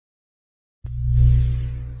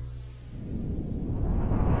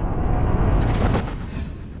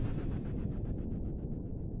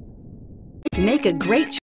Make a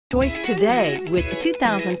great choice today with the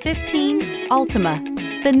 2015 Altima.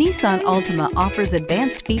 The Nissan Altima offers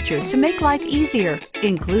advanced features to make life easier,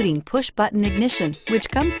 including push-button ignition, which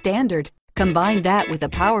comes standard. Combine that with a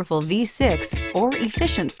powerful V6 or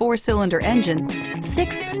efficient 4-cylinder engine,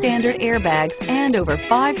 6 standard airbags, and over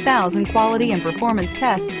 5,000 quality and performance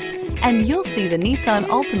tests, and you'll see the Nissan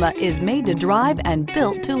Altima is made to drive and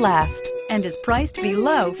built to last, and is priced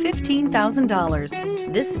below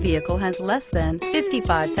 $15,000. This vehicle has less than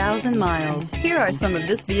 55,000 miles. Here are some of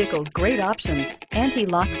this vehicle's great options: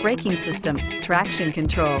 anti-lock braking system, traction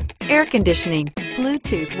control, air conditioning,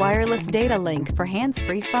 Bluetooth wireless data link for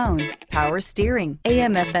hands-free phone, power steering,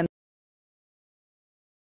 AM/FM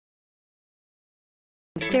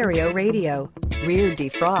stereo radio, rear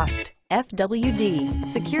defrost, FWD,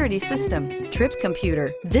 security system, trip computer.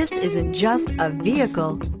 This isn't just a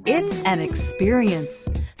vehicle, it's an experience.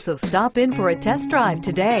 So stop in for a test drive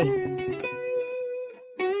today.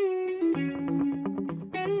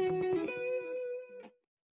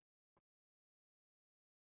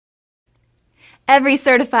 Every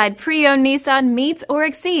certified pre-owned Nissan meets or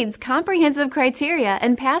exceeds comprehensive criteria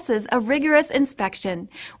and passes a rigorous inspection.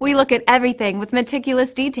 We look at everything with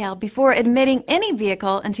meticulous detail before admitting any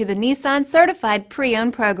vehicle into the Nissan Certified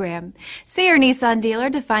Pre-Owned program. See your Nissan dealer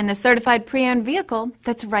to find the certified pre-owned vehicle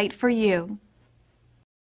that's right for you.